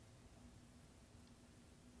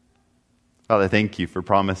Father, thank you for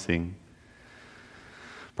promising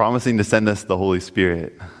to send us the Holy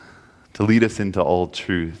Spirit to lead us into all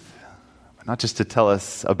truth. Not just to tell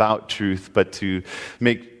us about truth, but to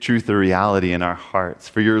make truth a reality in our hearts.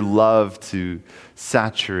 For your love to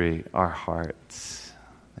saturate our hearts.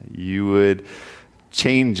 That you would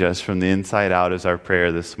change us from the inside out is our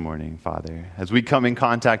prayer this morning, Father. As we come in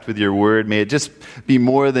contact with your word, may it just be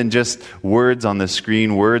more than just words on the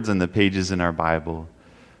screen, words on the pages in our Bible.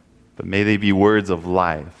 But may they be words of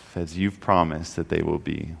life, as you've promised that they will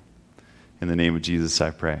be. In the name of Jesus, I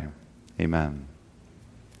pray. Amen.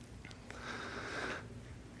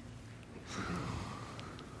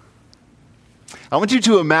 I want you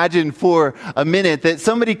to imagine for a minute that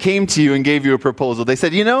somebody came to you and gave you a proposal. They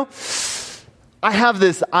said, I have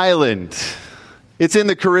this island. It's in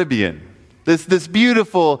the Caribbean. This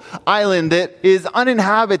beautiful island that is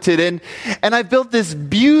uninhabited. And I built this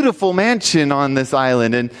beautiful mansion on this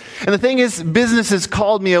island. And the thing is, businesses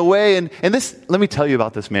called me away. And this, let me tell you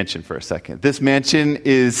about this mansion for a second. This mansion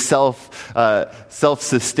is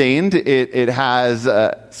self-sustained. It has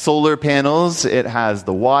solar panels. It has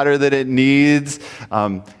the water that it needs.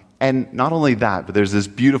 And not only that, but there's this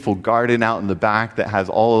beautiful garden out in the back that has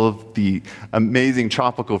all of the amazing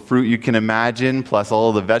tropical fruit you can imagine, plus all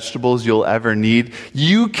of the vegetables you'll ever need.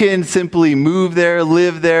 You can simply move there,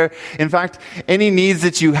 live there. In fact, any needs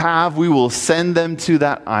that you have, we will send them to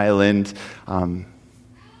that island,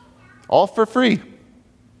 all for free.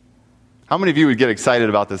 How many of you would get excited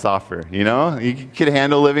about this offer? You could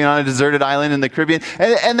handle living on a deserted island in the Caribbean.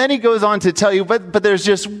 And then he goes on to tell you, but there's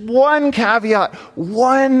just one caveat,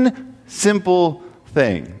 one simple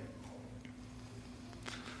thing.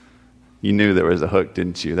 You knew there was a hook,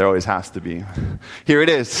 didn't you? There always has to be. Here it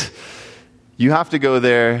is. You have to go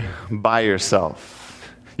there by yourself.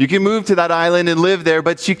 You can move to that island and live there,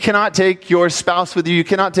 but you cannot take your spouse with you. You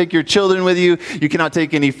cannot take your children with you. You cannot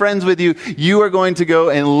take any friends with you. You are going to go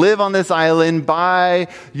and live on this island by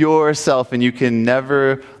yourself, and you can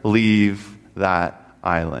never leave that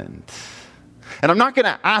island. And I'm not going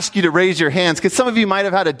to ask you to raise your hands, because some of you might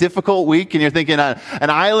have had a difficult week, and you're thinking, an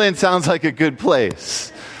island sounds like a good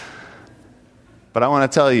place. But I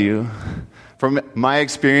want to tell you, from my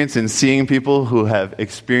experience in seeing people who have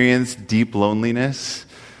experienced deep loneliness,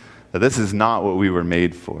 that this is not what we were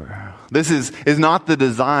made for. This is not the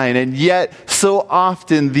design. And yet, so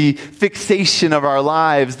often, the fixation of our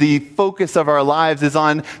lives, the focus of our lives is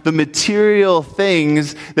on the material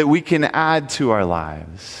things that we can add to our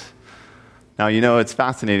lives. Now, it's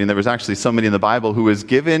fascinating. There was actually somebody in the Bible who was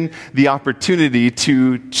given the opportunity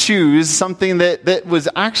to choose something that was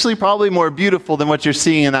actually probably more beautiful than what you're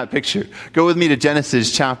seeing in that picture. Go with me to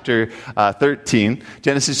Genesis chapter 13.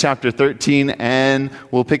 Genesis chapter 13, and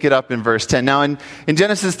we'll pick it up in verse 10. Now, in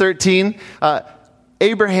Genesis 13,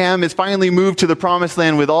 Abraham is finally moved to the promised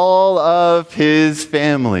land with all of his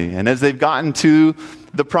family. And as they've gotten to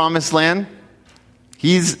the promised land,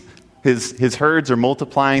 his herds are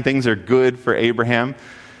multiplying. Things are good for Abraham.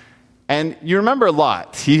 And you remember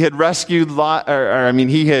Lot. He had rescued Lot,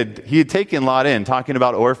 he had taken Lot in, talking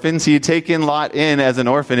about orphans. He had taken Lot in as an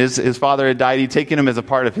orphan. His father had died. He'd taken him as a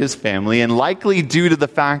part of his family. And likely due to the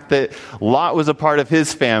fact that Lot was a part of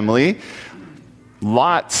his family,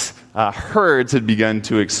 Lot's herds had begun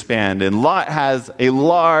to expand. And Lot has a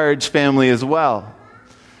large family as well.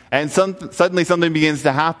 And suddenly something begins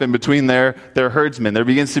to happen between their herdsmen. There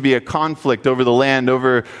begins to be a conflict over the land,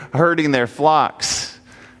 over herding their flocks.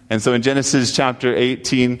 And so in Genesis chapter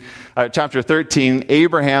 13,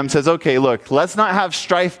 Abraham says, okay, look, let's not have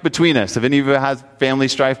strife between us. Have any of you had family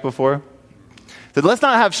strife before? He said, let's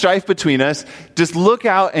not have strife between us. Just look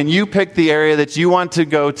out and you pick the area that you want to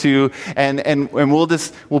go to, and we'll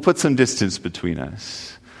put some distance between us.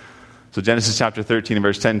 So Genesis chapter 13 and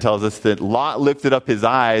verse 10 tells us that Lot lifted up his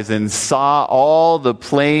eyes and saw all the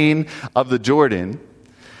plain of the Jordan,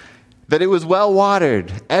 that it was well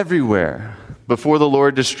watered everywhere before the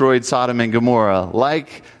Lord destroyed Sodom and Gomorrah.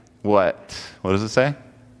 Like what? What does it say?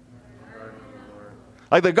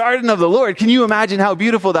 Like the garden of the Lord. Can you imagine how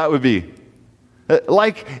beautiful that would be?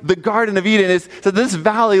 Like the Garden of Eden. So this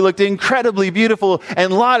valley looked incredibly beautiful,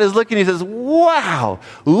 and Lot is looking, he says, wow,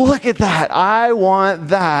 look at that. I want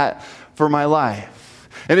that for my life.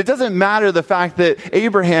 And it doesn't matter the fact that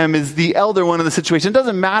Abraham is the elder one in the situation. It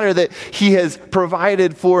doesn't matter that he has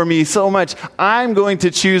provided for me so much. I'm going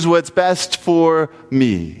to choose what's best for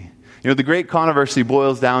me. The great controversy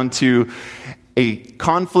boils down to a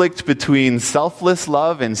conflict between selfless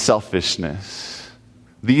love and selfishness.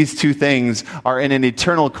 These two things are in an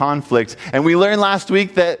eternal conflict. And we learned last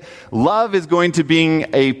week that love is going to bring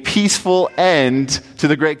a peaceful end to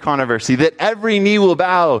the great controversy, that every knee will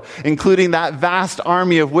bow, including that vast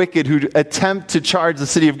army of wicked who attempt to charge the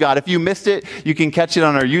city of God. If you missed it, you can catch it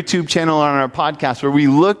on our YouTube channel or on our podcast, where we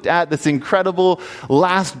looked at this incredible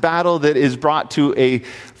last battle that is brought to a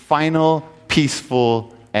final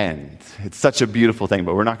peaceful end. It's such a beautiful thing,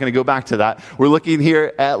 but we're not going to go back to that. We're looking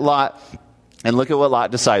here at Lot. And look at what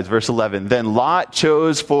Lot decides. Verse 11. Then Lot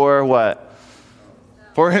chose for what?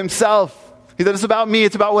 For himself. He said, it's about me.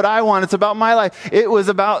 It's about what I want. It's about my life. It was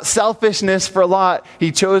about selfishness for Lot.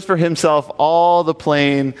 He chose for himself all the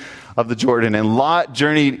plain of the Jordan. And Lot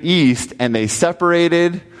journeyed east, and they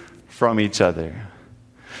separated from each other.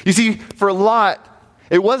 You see, for Lot,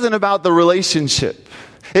 it wasn't about the relationship.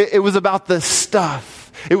 It was about the stuff.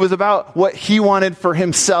 It was about what he wanted for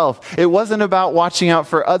himself. It wasn't about watching out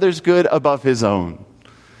for others' good above his own.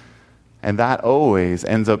 And that always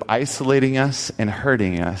ends up isolating us and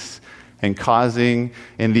hurting us and causing,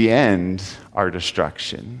 in the end, our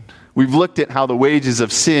destruction. We've looked at how the wages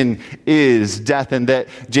of sin is death, and that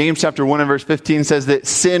James chapter 1 and verse 15 says that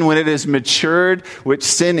sin, when it is matured, which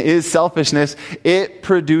sin is selfishness, it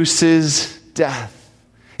produces death.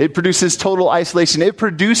 It produces total isolation. It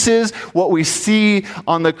produces what we see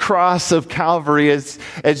on the cross of Calvary as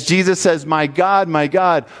Jesus says, my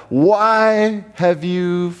God, why have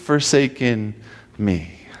you forsaken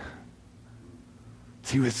me?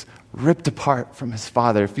 He was ripped apart from his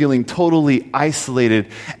Father, feeling totally isolated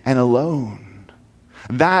and alone.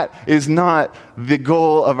 That is not the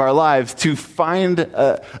goal of our lives. To find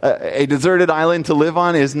a deserted island to live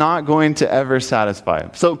on is not going to ever satisfy.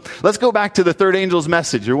 So let's go back to the third angel's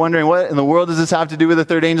message. You're wondering, what in the world does this have to do with the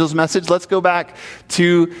third angel's message? Let's go back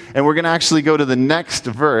to, and we're going to actually go to the next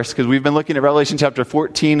verse, because we've been looking at Revelation chapter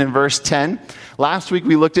 14 and verse 10. Last week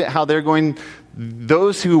we looked at how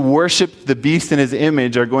those who worship the beast in his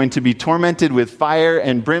image are going to be tormented with fire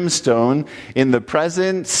and brimstone in the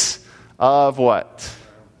presence of what?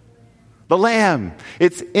 The Lamb.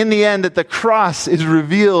 It's in the end that the cross is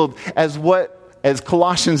revealed as what, as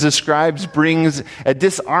Colossians describes, brings a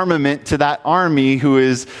disarmament to that army who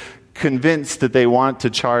is convinced that they want to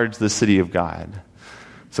charge the city of God.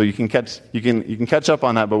 So you can catch up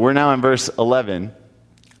on that, but we're now in verse 11.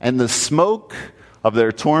 And the smoke of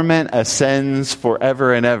their torment ascends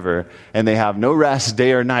forever and ever, and they have no rest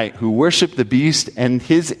day or night, who worship the beast and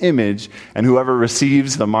his image, and whoever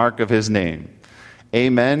receives the mark of his name.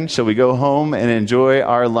 Amen. Shall we go home and enjoy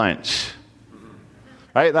our lunch?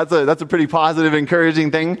 Right? That's a pretty positive,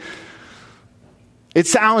 encouraging thing. It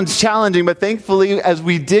sounds challenging, but thankfully, as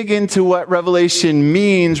we dig into what Revelation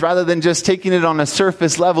means, rather than just taking it on a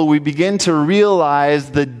surface level, we begin to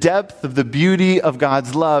realize the depth of the beauty of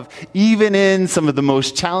God's love, even in some of the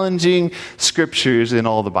most challenging scriptures in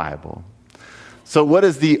all the Bible. So what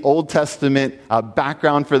is the Old Testament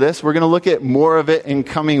background for this? We're going to look at more of it in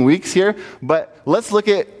coming weeks here, but let's look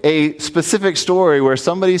at a specific story where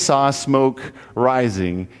somebody saw smoke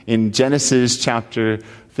rising in Genesis chapter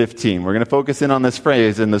 15. We're going to focus in on this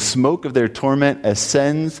phrase, and the smoke of their torment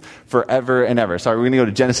ascends forever and ever. Sorry, we're going to go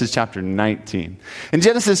to Genesis chapter 19. In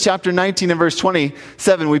Genesis chapter 19 and verse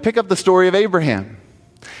 27, we pick up the story of Abraham.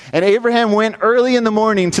 And Abraham went early in the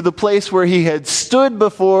morning to the place where he had stood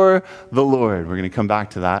before the Lord. We're going to come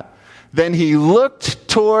back to that. Then he looked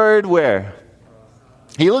toward where?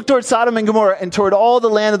 He looked toward Sodom and Gomorrah and toward all the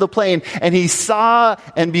land of the plain, and he saw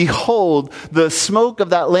and behold the smoke of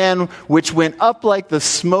that land, which went up like the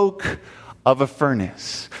smoke of a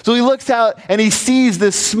furnace. So he looks out and he sees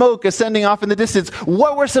this smoke ascending off in the distance.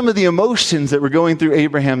 What were some of the emotions that were going through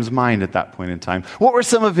Abraham's mind at that point in time? What were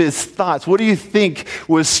some of his thoughts? What do you think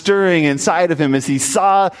was stirring inside of him as he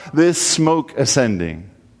saw this smoke ascending?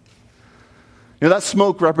 You know, that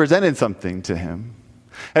smoke represented something to him.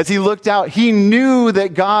 As he looked out, he knew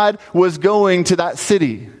that God was going to that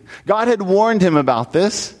city. God had warned him about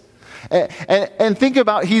this. And think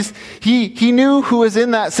about, he knew who was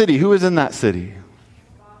in that city. Who was in that city?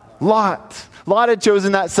 Lot. Lot had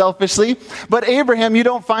chosen that selfishly. But Abraham, you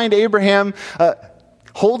don't find Abraham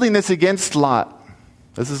holding this against Lot.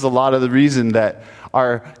 This is a lot of the reason that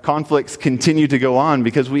our conflicts continue to go on,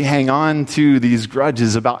 because we hang on to these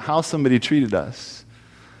grudges about how somebody treated us.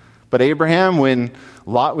 But Abraham, when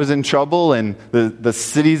Lot was in trouble and the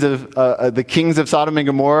cities of the kings of Sodom and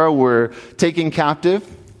Gomorrah were taken captive,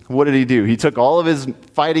 what did he do? He took all of his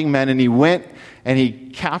fighting men and he went and he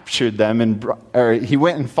captured them, he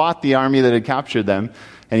went and fought the army that had captured them,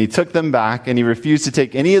 and he took them back, and he refused to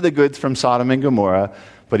take any of the goods from Sodom and Gomorrah,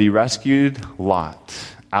 but he rescued Lot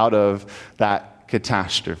out of that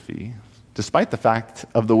catastrophe. despite the fact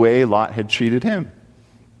of the way Lot had treated him.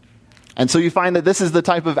 And so you find that this is the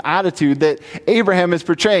type of attitude that Abraham is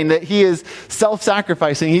portraying, that he is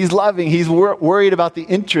self-sacrificing, he's loving, he's worried about the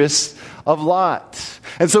interests of Lot.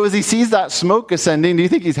 And so as he sees that smoke ascending, do you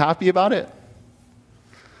think he's happy about it?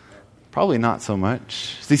 Probably not so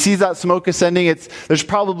much. As he sees that smoke ascending, there's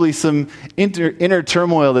probably some inner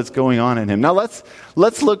turmoil that's going on in him. Now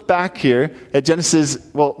let's look back here at Genesis.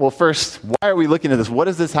 Well, first, why are we looking at this? What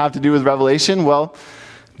does this have to do with Revelation? Well,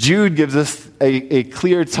 Jude gives us a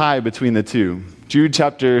clear tie between the two. Jude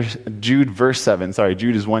verse 7. Sorry,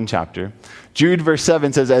 Jude is one chapter. Jude verse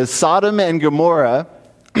 7 says, as Sodom and Gomorrah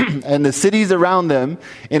and the cities around them,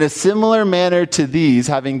 in a similar manner to these,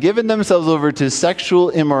 having given themselves over to sexual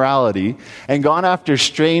immorality and gone after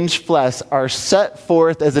strange flesh, are set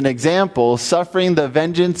forth as an example, suffering the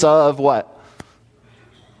vengeance of what?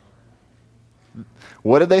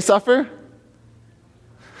 What did they suffer?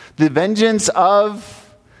 The vengeance of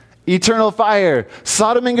eternal fire.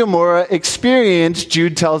 Sodom and Gomorrah experienced,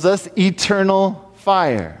 Jude tells us, eternal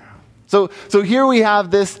fire. So here we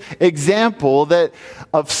have this example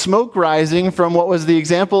of smoke rising from what was the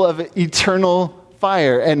example of eternal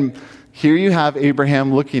fire. And here you have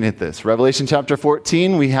Abraham looking at this. Revelation chapter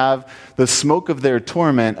 14, we have the smoke of their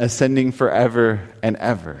torment ascending forever and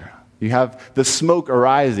ever. You have the smoke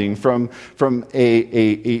arising from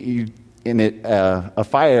a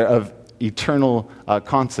fire of eternal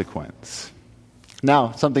consequence.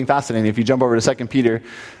 Now, something fascinating. If you jump over to 2 Peter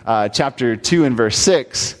chapter 2 and verse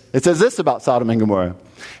 6, it says this about Sodom and Gomorrah.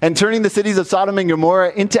 And turning the cities of Sodom and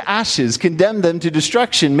Gomorrah into ashes, condemned them to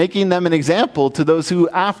destruction, making them an example to those who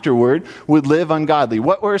afterward would live ungodly.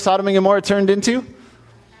 What were Sodom and Gomorrah turned into?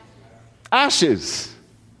 Ashes.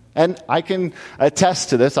 And I can attest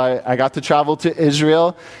to this. I got to travel to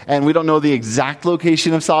Israel, and we don't know the exact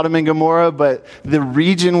location of Sodom and Gomorrah, but the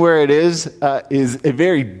region where it is a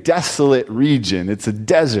very desolate region. It's a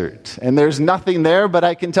desert, and there's nothing there, but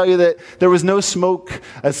I can tell you that there was no smoke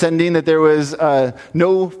ascending, that there was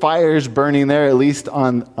no fires burning there, at least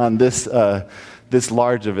on this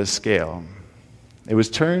large of a scale. It was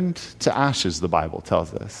turned to ashes, the Bible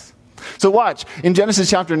tells us. So watch, in Genesis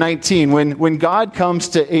chapter 19, when God comes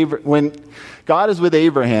to when God is with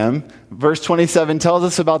Abraham, verse 27 tells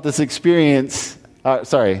us about this experience.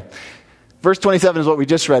 Verse 27 is what we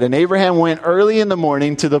just read. And Abraham went early in the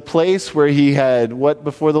morning to the place where he had what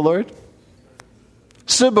before the Lord?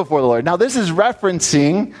 Stood before the Lord. Now this is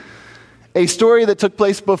referencing a story that took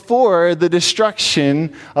place before the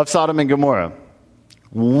destruction of Sodom and Gomorrah.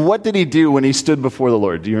 What did he do when he stood before the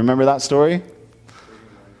Lord? Do you remember that story?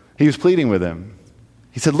 He was pleading with him.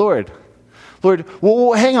 He said, Lord,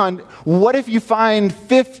 well, hang on. What if you find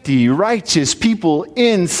 50 righteous people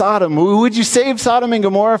in Sodom? Would you save Sodom and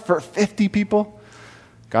Gomorrah for 50 people?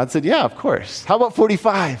 God said, yeah, of course. How about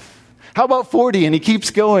 45? How about 40? And he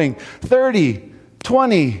keeps going. 30,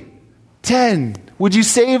 20, 10. Would you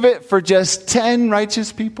save it for just 10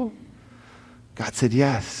 righteous people? God said,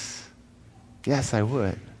 yes. Yes, I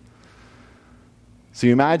would. So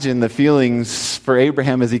you imagine the feelings for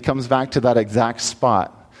Abraham as he comes back to that exact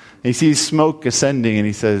spot. He sees smoke ascending and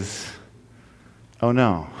he says, oh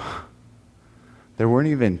no, there weren't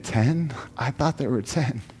even 10? I thought there were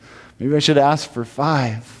 10. Maybe I should ask for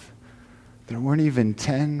 5. There weren't even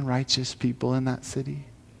 10 righteous people in that city.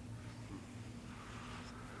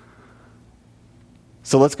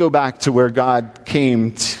 So let's go back to where God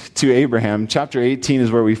came to Abraham. Chapter 18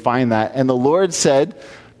 is where we find that. And the Lord said,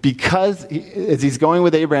 as he's going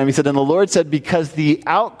with Abraham, he said, and the Lord said, because the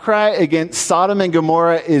outcry against Sodom and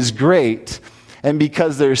Gomorrah is great, and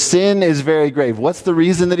because their sin is very grave. What's the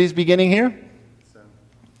reason that he's beginning here? Sin.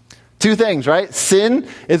 2 things, right? Sin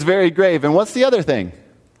is very grave. And what's the other thing?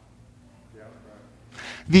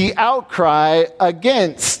 The outcry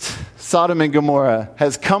against Sodom and Gomorrah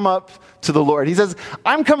has come up to the Lord. He says,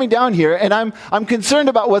 I'm coming down here, and I'm concerned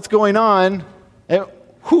about what's going on. And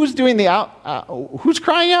who's doing who's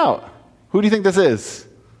crying out? Who do you think this is?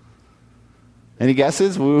 Any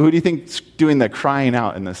guesses? Who do you think's doing the crying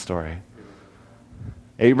out in this story?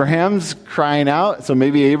 Abraham's crying out. So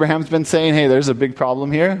maybe Abraham's been saying, hey, there's a big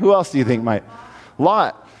problem here. Who else do you think might?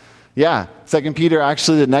 Lot. Yeah. 2 Peter,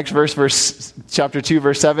 actually, the next verse, chapter 2,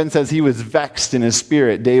 verse 7 says he was vexed in his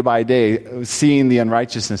spirit day by day, seeing the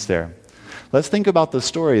unrighteousness there. Let's think about the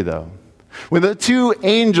story, though. When the 2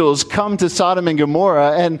 angels come to Sodom and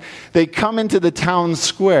Gomorrah and they come into the town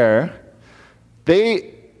square,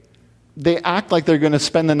 they act like they're going to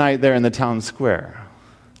spend the night there in the town square.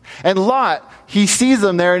 And Lot, he sees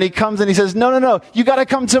them there and he comes and he says, no, you got to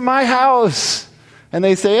come to my house. And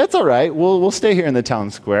they say, it's all right. We'll stay here in the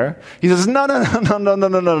town square. He says,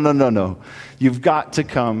 no. You've got to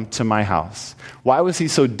come to my house. Why was he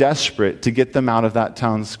so desperate to get them out of that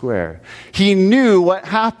town square? He knew what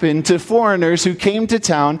happened to foreigners who came to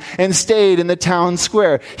town and stayed in the town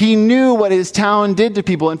square. He knew what his town did to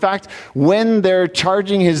people. In fact, when they're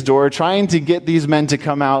charging his door, trying to get these men to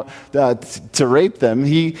come out to rape them,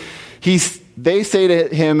 they say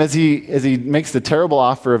to him as he makes the terrible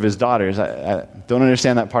offer of his daughters. I don't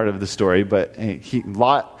understand that part of the story, but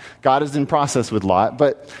God is in process with Lot.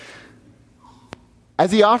 But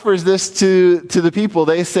as he offers this to the people,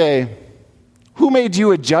 they say, who made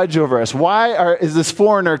you a judge over us? Why is this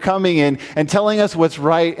foreigner coming in and telling us what's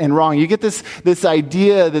right and wrong? You get this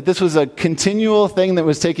idea that this was a continual thing that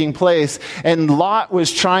was taking place, and Lot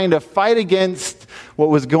was trying to fight against what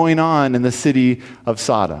was going on in the city of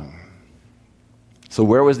Sodom. So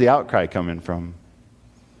where was the outcry coming from?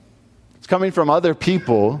 It's coming from other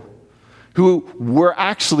people who were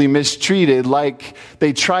actually mistreated like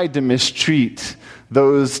they tried to mistreat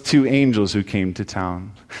those two angels who came to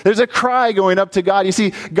town. There's a cry going up to God. You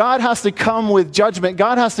see, God has to come with judgment.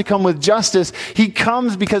 God has to come with justice. He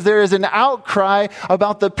comes because there is an outcry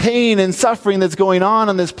about the pain and suffering that's going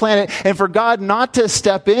on this planet. And for God not to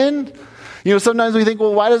step in, sometimes we think,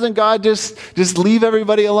 well, why doesn't God just leave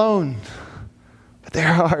everybody alone? But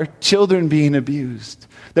there are children being abused.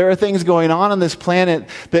 There are things going on this planet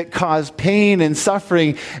that cause pain and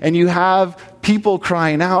suffering, and you have people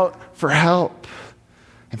crying out for help.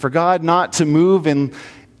 And for God not to move in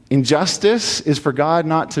injustice is for God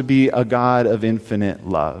not to be a God of infinite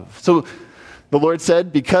love. So the Lord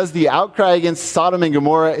said, because the outcry against Sodom and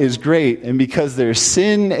Gomorrah is great, and because their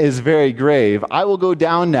sin is very grave, I will go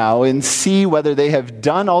down now and see whether they have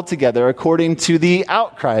done altogether according to the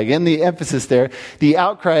outcry. Again, the emphasis there, the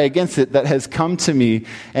outcry against it that has come to me.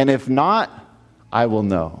 And if not, I will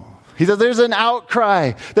know. He says there's an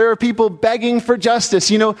outcry. There are people begging for justice.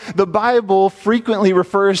 The Bible frequently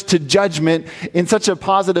refers to judgment in such a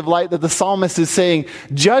positive light that the psalmist is saying,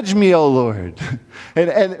 judge me, O Lord.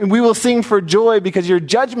 And we will sing for joy because your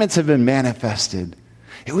judgments have been manifested.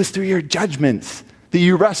 It was through your judgments that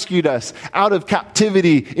you rescued us out of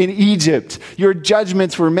captivity in Egypt. Your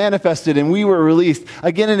judgments were manifested and we were released.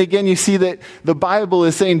 Again and again, you see that the Bible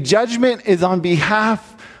is saying judgment is on behalf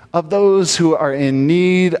of those who are in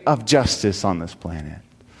need of justice on this planet.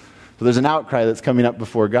 So there's an outcry that's coming up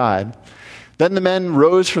before God. Then the men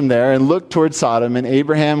rose from there and looked toward Sodom, and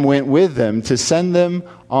Abraham went with them to send them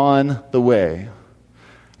on the way.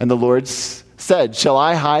 And the Lord said, shall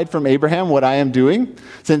I hide from Abraham what I am doing?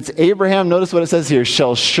 Since Abraham, notice what it says here,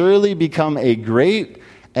 shall surely become a great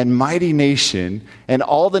and mighty nation, and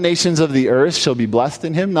all the nations of the earth shall be blessed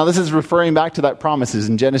in him. Now this is referring back to that promises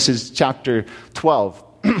in Genesis chapter 12.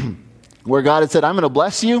 Where God had said, I'm going to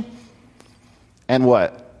bless you, and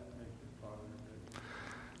what?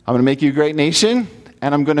 I'm going to make you a great nation,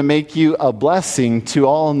 and I'm going to make you a blessing to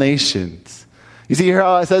all nations. You see here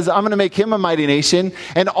how it says, I'm going to make him a mighty nation,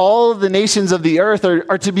 and all of the nations of the earth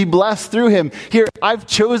are to be blessed through him. Here, I've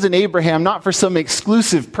chosen Abraham not for some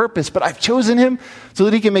exclusive purpose, but I've chosen him so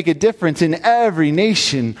that he can make a difference in every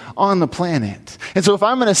nation on the planet. And so if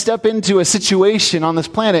I'm going to step into a situation on this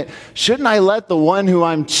planet, shouldn't I let the one who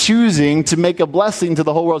I'm choosing to make a blessing to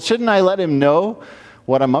the whole world, shouldn't I let him know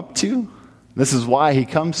what I'm up to? This is why he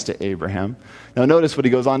comes to Abraham. Now notice what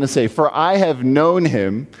he goes on to say, for I have known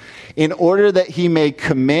him in order that he may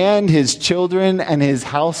command his children and his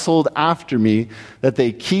household after me, that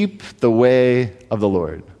they keep the way of the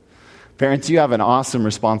Lord. Parents, you have an awesome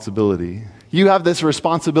responsibility. You have this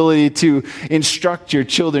responsibility to instruct your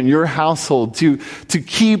children, your household, to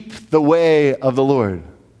keep the way of the Lord.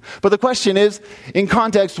 But the question is, in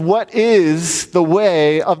context, what is the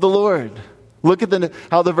way of the Lord? Look at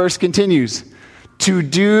how the verse continues. To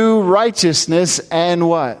do righteousness and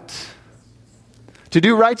what? To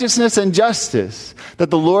do righteousness and justice, that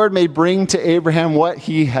the Lord may bring to Abraham what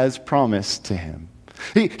he has promised to him.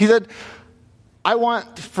 He said, I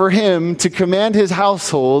want for him to command his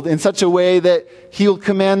household in such a way that he'll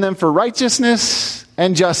command them for righteousness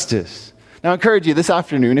and justice. Now I encourage you this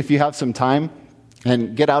afternoon, if you have some time,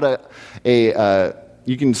 and get out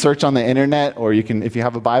you can search on the internet, or you can, if you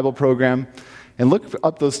have a Bible program, and look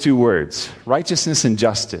up those two words, righteousness and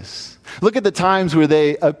justice. Look at the times where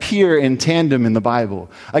they appear in tandem in the Bible.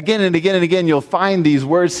 Again and again and again, you'll find these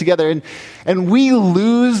words together. And we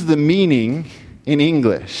lose the meaning in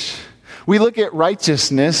English. We look at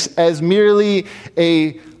righteousness as merely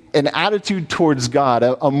an attitude towards God,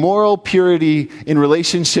 a moral purity in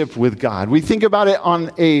relationship with God. We think about it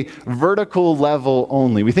on a vertical level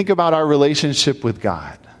only. We think about our relationship with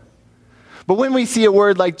God. But when we see a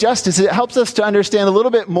word like justice, it helps us to understand a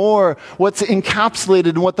little bit more what's encapsulated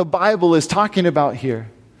in what the Bible is talking about here.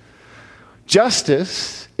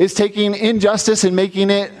 Justice is taking injustice and making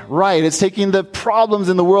it right. It's taking the problems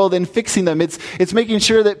in the world and fixing them. It's making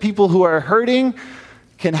sure that people who are hurting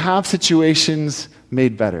can have situations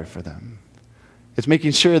made better for them. It's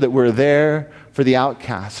making sure that we're there for the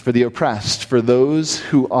outcast, for the oppressed, for those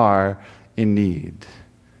who are in need.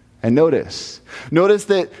 And notice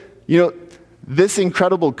that, this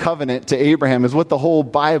incredible covenant to Abraham is what the whole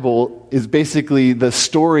Bible is basically the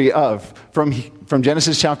story of, from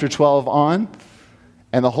Genesis chapter 12 on.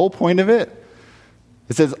 And the whole point of it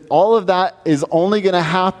says all of that is only going to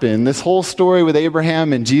happen, this whole story with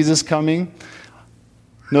Abraham and Jesus coming.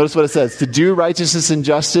 Notice what it says, to do righteousness and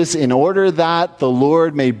justice in order that the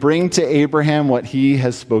Lord may bring to Abraham what he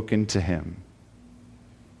has spoken to him.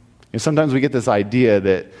 Sometimes we get this idea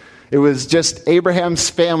that it was just Abraham's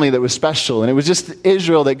family that was special, and it was just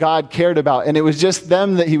Israel that God cared about, and it was just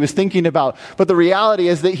them that he was thinking about. But the reality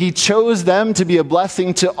is that he chose them to be a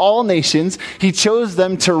blessing to all nations. He chose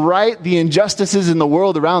them to right the injustices in the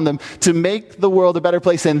world around them, to make the world a better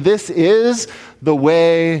place. And this is the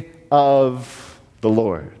way of the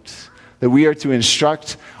Lord, that we are to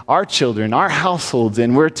instruct our children, our households,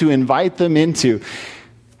 and we're to invite them into.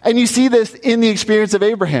 And you see this in the experience of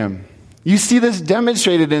Abraham. You see this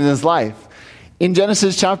demonstrated in his life. In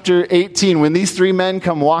Genesis chapter 18, when these three men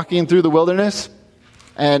come walking through the wilderness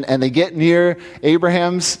and they get near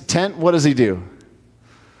Abraham's tent, what does he do?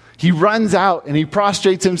 He runs out and he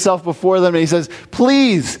prostrates himself before them and he says,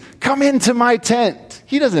 "Please come into my tent."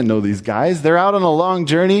 He doesn't know these guys. They're out on a long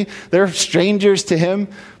journey. They're strangers to him.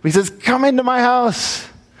 But he says, "Come into my house."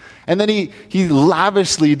 And then he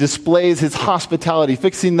lavishly displays his hospitality,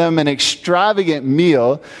 fixing them an extravagant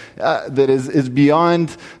meal that is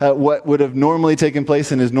beyond what would have normally taken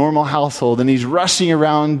place in his normal household. And he's rushing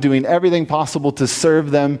around doing everything possible to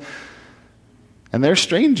serve them. And they're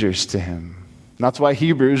strangers to him. And that's why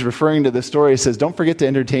Hebrews, referring to the story, says, "Don't forget to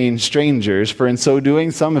entertain strangers, for in so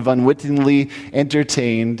doing some have unwittingly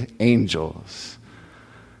entertained angels."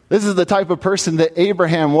 This is the type of person that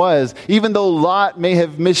Abraham was. Even though Lot may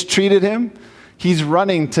have mistreated him, he's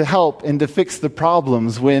running to help and to fix the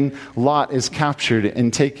problems when Lot is captured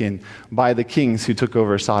and taken by the kings who took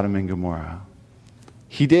over Sodom and Gomorrah.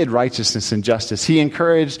 He did righteousness and justice. He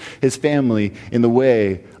encouraged his family in the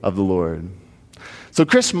way of the Lord. So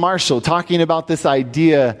Chris Marshall, talking about this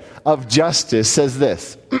idea of justice, says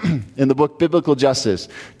this in the book Biblical Justice.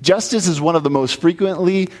 Justice is one of the most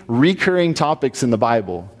frequently recurring topics in the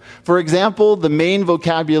Bible. For example, the main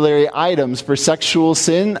vocabulary items for sexual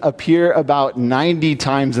sin appear about 90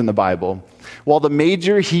 times in the Bible, while the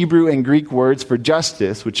major Hebrew and Greek words for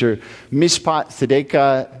justice, which are mishpat,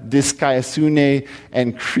 tzedekah, diskaiosune,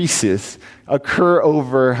 and krisis, occur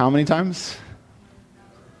over how many times?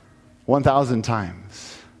 1,000 times.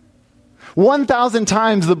 1,000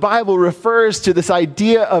 times the Bible refers to this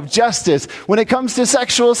idea of justice. When it comes to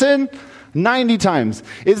sexual sin, 90 times.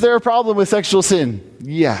 Is there a problem with sexual sin?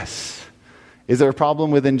 Yes. Is there a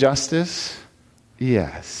problem with injustice?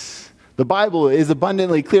 Yes. The Bible is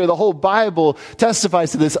abundantly clear. The whole Bible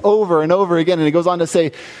testifies to this over and over again. And it goes on to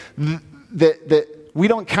say that we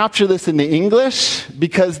don't capture this in the English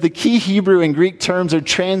because the key Hebrew and Greek terms are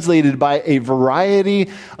translated by a variety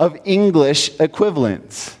of English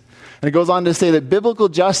equivalents. And it goes on to say that biblical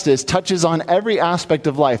justice touches on every aspect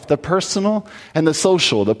of life, the personal and the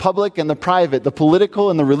social, the public and the private, the political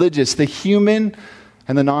and the religious, the human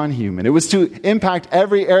and the non-human. It was to impact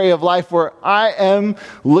every area of life where I am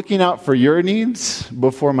looking out for your needs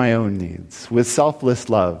before my own needs with selfless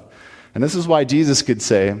love. And this is why Jesus could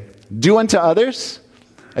say, "Do unto others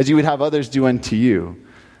as you would have others do unto you."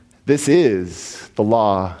 This is the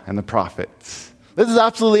law and the prophets. This is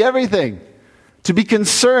absolutely everything. To be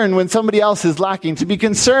concerned when somebody else is lacking, to be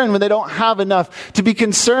concerned when they don't have enough, to be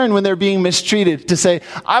concerned when they're being mistreated, to say,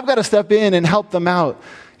 I've got to step in and help them out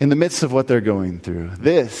in the midst of what they're going through.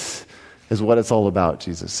 This is what it's all about,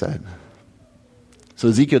 Jesus said. So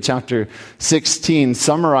Ezekiel chapter 16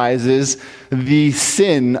 summarizes the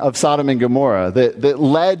sin of Sodom and Gomorrah that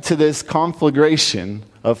led to this conflagration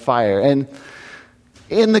of fire. And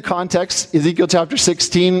in the context, Ezekiel chapter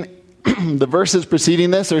 16, the verses preceding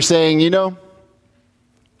this are saying,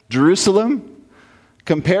 Jerusalem,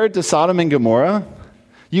 compared to Sodom and Gomorrah,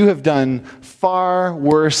 you have done far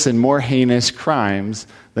worse and more heinous crimes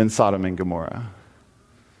than Sodom and Gomorrah.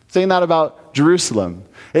 Saying that about Jerusalem.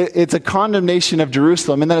 It's a condemnation of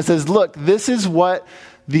Jerusalem. And then it says, look, this is what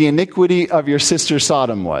the iniquity of your sister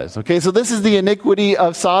Sodom was. Okay, so this is the iniquity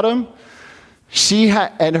of Sodom. She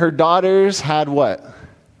and her daughters had what?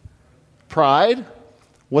 pride.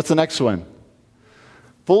 What's the next one?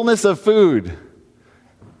 Fullness of food.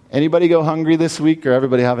 Anybody go hungry this week, or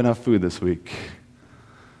everybody have enough food this week?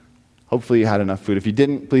 Hopefully you had enough food. If you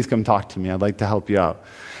didn't, please come talk to me. I'd like to help you out.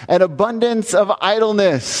 An abundance of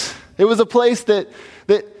idleness. It was a place that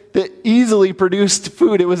easily produced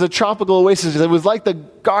food. It was a tropical oasis. It was like the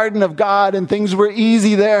garden of God, and things were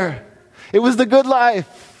easy there. It was the good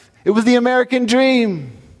life. It was the American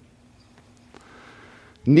dream.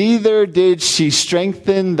 Neither did she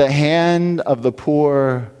strengthen the hand of the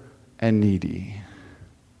poor and needy.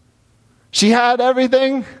 She had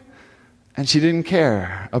everything, and she didn't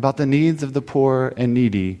care about the needs of the poor and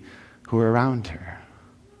needy who were around her.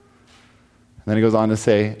 And then it goes on to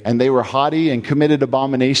say, and they were haughty and committed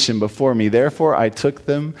abomination before me. Therefore I took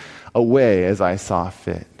them away as I saw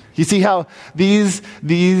fit. You see how these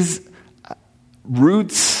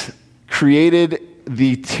roots created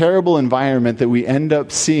the terrible environment that we end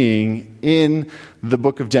up seeing in the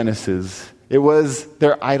book of Genesis. It was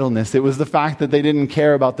their idleness. It was the fact that they didn't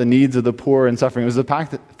care about the needs of the poor and suffering. It was the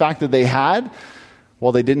fact that they had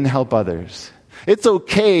while they didn't help others. It's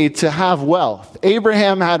okay to have wealth.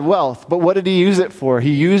 Abraham had wealth, but what did he use it for?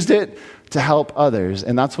 He used it to help others,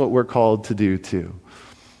 and that's what we're called to do too.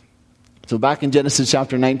 So back in Genesis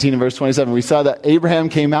chapter 19 and verse 27, we saw that Abraham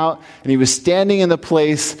came out and he was standing in the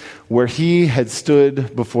place where he had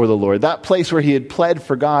stood before the Lord. That place where he had pled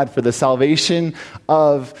for God for the salvation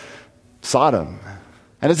of Sodom.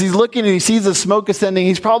 And as he's looking and he sees the smoke ascending,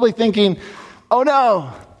 he's probably thinking, oh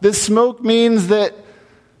no, this smoke means that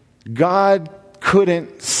God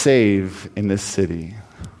couldn't save in this city.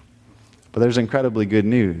 But there's incredibly good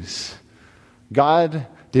news. God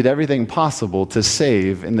did everything possible to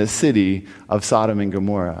save in the city of Sodom and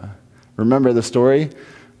Gomorrah. Remember the story?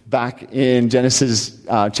 Back in Genesis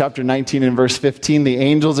chapter 19 and verse 15, the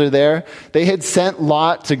angels are there. They had sent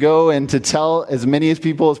Lot to go and to tell as many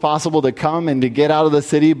people as possible to come and to get out of the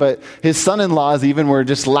city, but his son-in-laws even were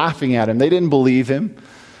just laughing at him. They didn't believe him.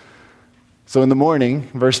 So in the morning,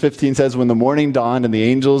 verse 15 says, when the morning dawned and the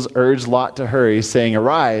angels urged Lot to hurry, saying,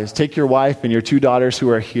 arise, take your wife and your 2 daughters who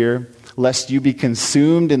are here, lest you be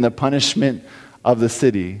consumed in the punishment of the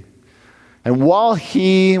city. And while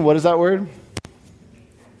he, what is that word?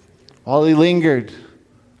 While he lingered.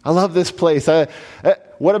 I love this place.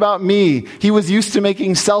 What about me? He was used to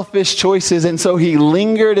making selfish choices, and so he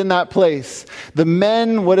lingered in that place. The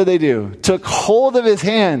men, what did they do? Took hold of his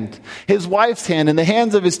hand, his wife's hand, and the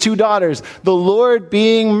hands of his 2 daughters, the Lord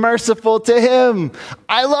being merciful to him.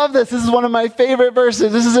 I love this. This is one of my favorite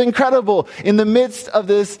verses. This is incredible. In the midst of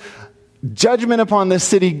this judgment upon this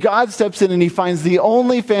city, God steps in and he finds the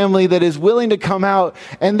only family that is willing to come out,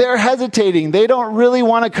 and they're hesitating. They don't really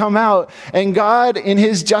want to come out. And God, in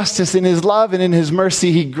his justice, in his love, and in his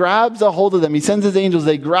mercy, he grabs a hold of them. He sends his angels.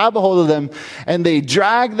 They grab a hold of them and they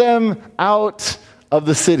drag them out of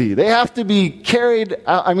the city. They have to be carried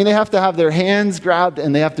out. They have to have their hands grabbed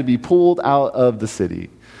and they have to be pulled out of the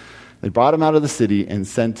city. They brought him out of the city and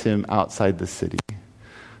sent him outside the city.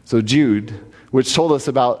 So Jude, which told us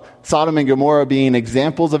about Sodom and Gomorrah being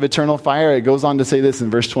examples of eternal fire, it goes on to say this in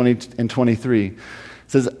verse 20 and 23. It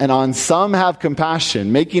says, and on some have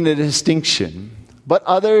compassion, making a distinction, but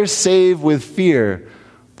others save with fear,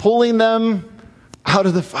 pulling them out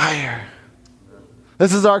of the fire.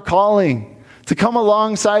 This is our calling, to come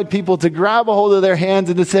alongside people, to grab a hold of their hands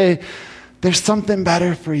and to say, there's something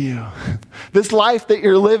better for you. This life that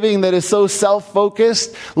you're living that is so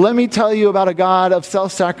self-focused, let me tell you about a God of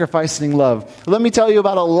self-sacrificing love. Let me tell you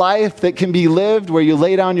about a life that can be lived where you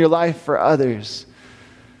lay down your life for others.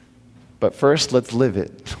 But first, let's live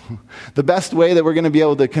it. The best way that we're going to be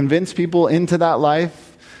able to convince people into that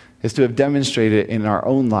life is to have demonstrated it in our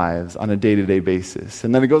own lives on a day-to-day basis.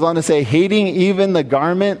 And then it goes on to say, hating even the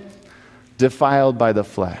garment defiled by the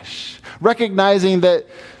flesh. Recognizing that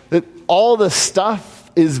all the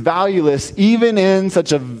stuff is valueless, even in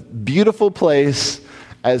such a beautiful place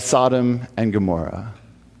as Sodom and Gomorrah.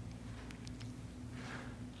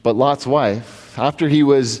 But Lot's wife, after she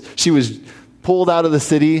was pulled out of the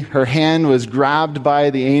city, her hand was grabbed by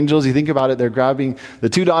the angels. You think about it, they're grabbing the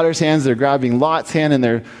 2 daughters' hands, they're grabbing Lot's hand, and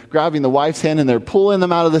they're grabbing the wife's hand, and they're pulling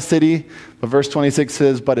them out of the city. But verse 26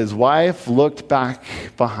 says, but his wife looked back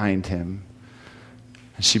behind him,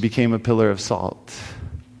 and she became a pillar of salt.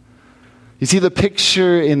 You see, the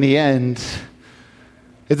picture in the end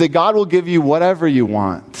is that God will give you whatever you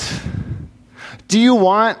want. Do you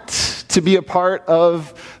want to be a part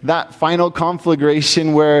of that final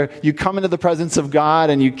conflagration where you come into the presence of God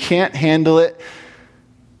and you can't handle it?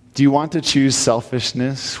 Do you want to choose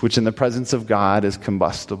selfishness, which in the presence of God is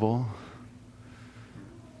combustible?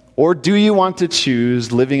 Or do you want to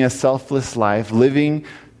choose living a selfless life, living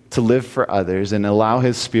to live for others, and allow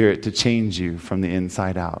his Spirit to change you from the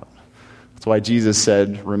inside out? That's why Jesus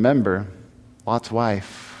said, remember Lot's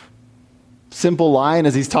wife. Simple line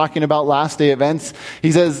as he's talking about last day events.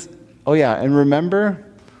 He says, oh yeah, and remember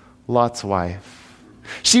Lot's wife.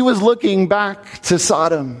 She was looking back to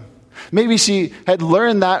Sodom. Maybe she had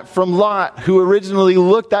learned that from Lot, who originally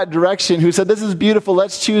looked that direction, who said, this is beautiful,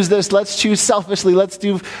 let's choose this, let's choose selfishly, let's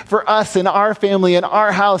do for us and our family and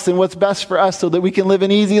our house and what's best for us so that we can live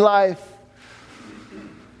an easy life.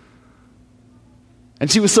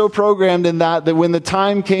 And she was so programmed in that when the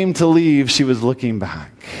time came to leave, she was looking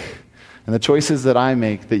back. And the choices that I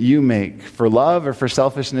make, that you make, for love or for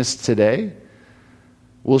selfishness today,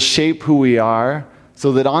 will shape who we are,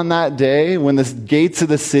 so that on that day, when the gates of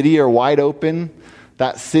the city are wide open,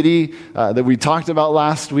 that city that we talked about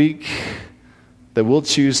last week, that we'll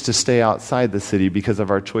choose to stay outside the city because of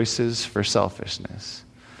our choices for selfishness.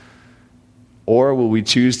 Or will we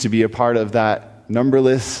choose to be a part of that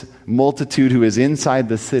numberless multitude who is inside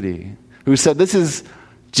the city, who said, this is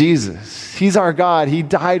Jesus. He's our God. He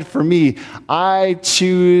died for me. I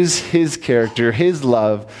choose his character, his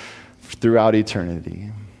love throughout eternity.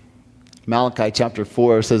 Malachi chapter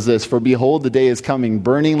 4 says this, for behold, the day is coming,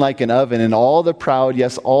 burning like an oven, and all the proud,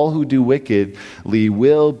 yes, all who do wickedly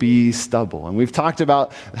will be stubble. And we've talked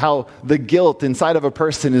about how the guilt inside of a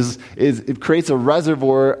person it creates a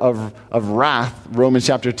reservoir of wrath. Romans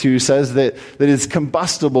chapter 2 says that is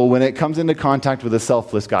combustible when it comes into contact with a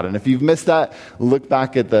selfless God. And if you've missed that, look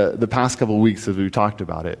back at the past couple of weeks as we've talked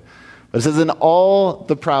about it. But it says, and all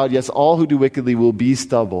the proud, yes, all who do wickedly will be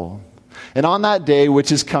stubble. And on that day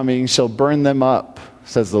which is coming shall burn them up,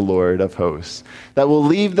 says the Lord of hosts, that will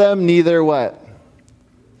leave them neither what?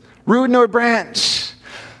 Root nor branch.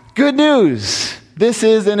 Good news. This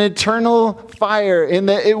is an eternal fire in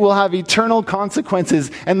that it will have eternal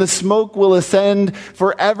consequences, and the smoke will ascend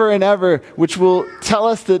forever and ever, which will tell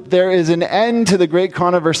us that there is an end to the great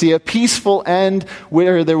controversy, a peaceful end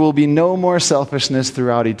where there will be no more selfishness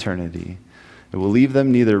throughout eternity. It will leave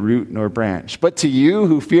them neither root nor branch. But to you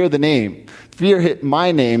who fear the name, fear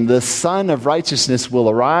my name, the Son of Righteousness will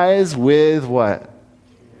arise with what?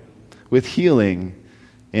 With healing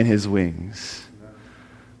in his wings.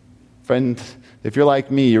 Friend, if you're like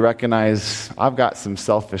me, you recognize I've got some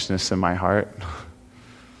selfishness in my heart.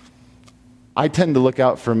 I tend to look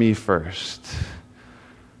out for me first.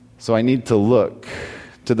 So I need to look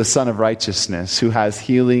to the Son of Righteousness who has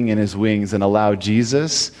healing in his wings and allow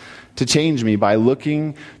Jesus to change me by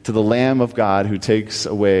looking to the Lamb of God who takes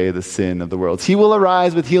away the sin of the world. He will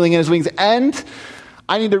arise with healing in his wings. And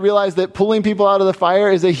I need to realize that pulling people out of the fire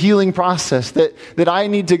is a healing process, that I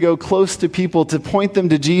need to go close to people to point them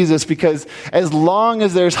to Jesus, because as long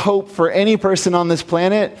as there's hope for any person on this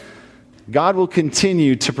planet, God will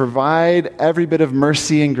continue to provide every bit of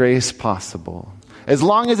mercy and grace possible. As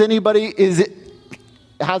long as anybody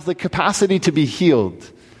has the capacity to be healed,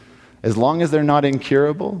 as long as they're not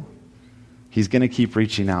incurable, he's going to keep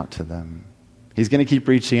reaching out to them. He's going to keep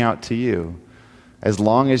reaching out to you as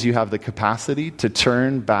long as you have the capacity to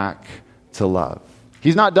turn back to love.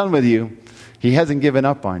 He's not done with you. He hasn't given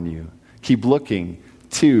up on you. Keep looking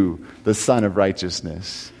to the Son of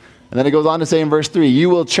Righteousness. And then it goes on to say in verse 3, you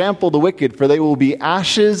will trample the wicked, for they will be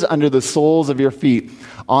ashes under the soles of your feet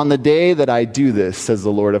on the day that I do this, says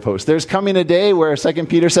the Lord of hosts. There's coming a day where 2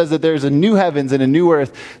 Peter says that there's a new heavens and a new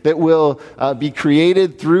earth that will be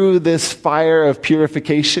created through this fire of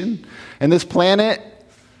purification. And this planet,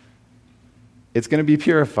 it's going to be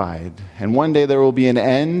purified. And one day there will be an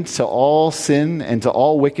end to all sin and to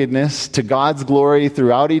all wickedness, to God's glory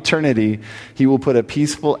throughout eternity. He will put a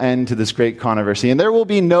peaceful end to this great controversy. And there will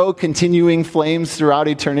be no continuing flames throughout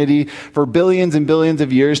eternity for billions and billions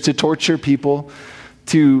of years to torture people,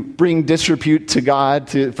 to bring disrepute to God,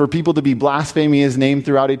 for people to be blaspheming his name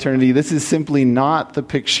throughout eternity. This is simply not the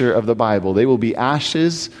picture of the Bible. They will be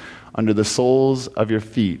ashes under the soles of your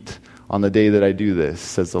feet on the day that I do this,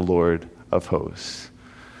 says the Lord of hosts.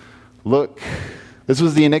 Look, this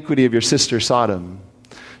was the iniquity of your sister Sodom.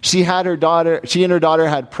 She and her daughter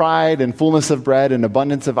had pride and fullness of bread and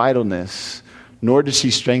abundance of idleness, nor did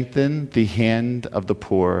she strengthen the hand of the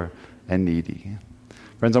poor and needy.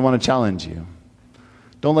 Friends, I want to challenge you.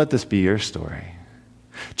 Don't let this be your story.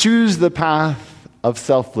 Choose the path of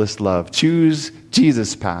selfless love. Choose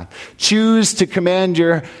Jesus' path. Choose to command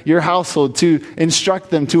your household, to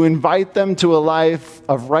instruct them, to invite them to a life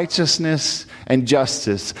of righteousness and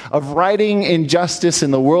justice, of righting injustice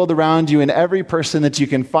in the world around you and every person that you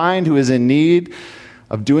can find who is in need,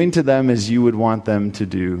 of doing to them as you would want them to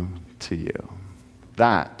do to you.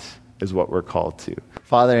 That is what we're called to.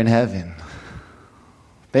 Father in heaven,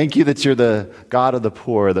 thank you that you're the God of the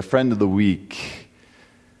poor, the friend of the weak.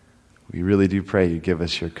 We really do pray you give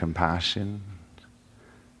us your compassion.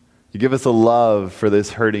 You give us a love for this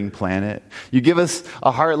hurting planet. You give us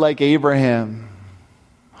a heart like Abraham,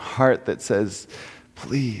 a heart that says,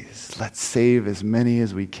 please, let's save as many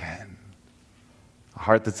as we can. A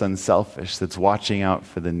heart that's unselfish, that's watching out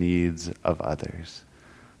for the needs of others.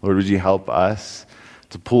 Lord, would you help us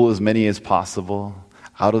to pull as many as possible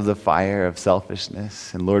out of the fire of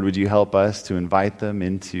selfishness? And Lord, would you help us to invite them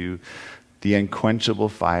into the unquenchable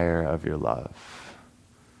fire of your love?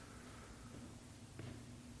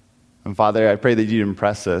 And Father, I pray that you'd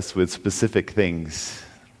impress us with specific things.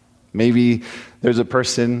 Maybe there's a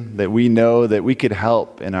person that we know that we could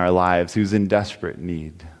help in our lives who's in desperate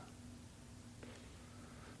need.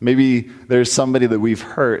 Maybe there's somebody that we've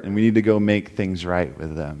hurt and we need to go make things right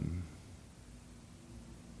with them.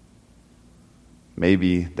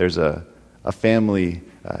 Maybe there's a family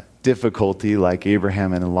difficulty like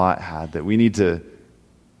Abraham and Lot had that we need to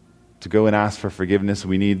go and ask for forgiveness.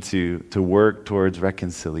 We need to work towards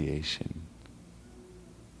reconciliation.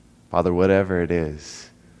 Father, whatever it is,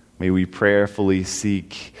 may we prayerfully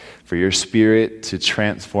seek for your Spirit to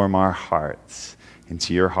transform our hearts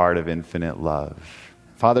into your heart of infinite love.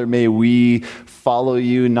 Father, may we follow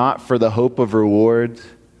you not for the hope of reward,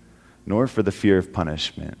 nor for the fear of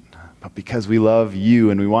punishment, but because we love you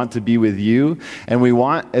and we want to be with you, and we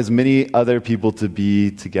want as many other people to be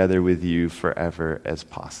together with you forever as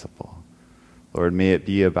possible. Lord, may it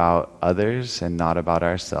be about others and not about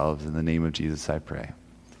ourselves. In the name of Jesus, I pray.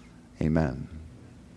 Amen.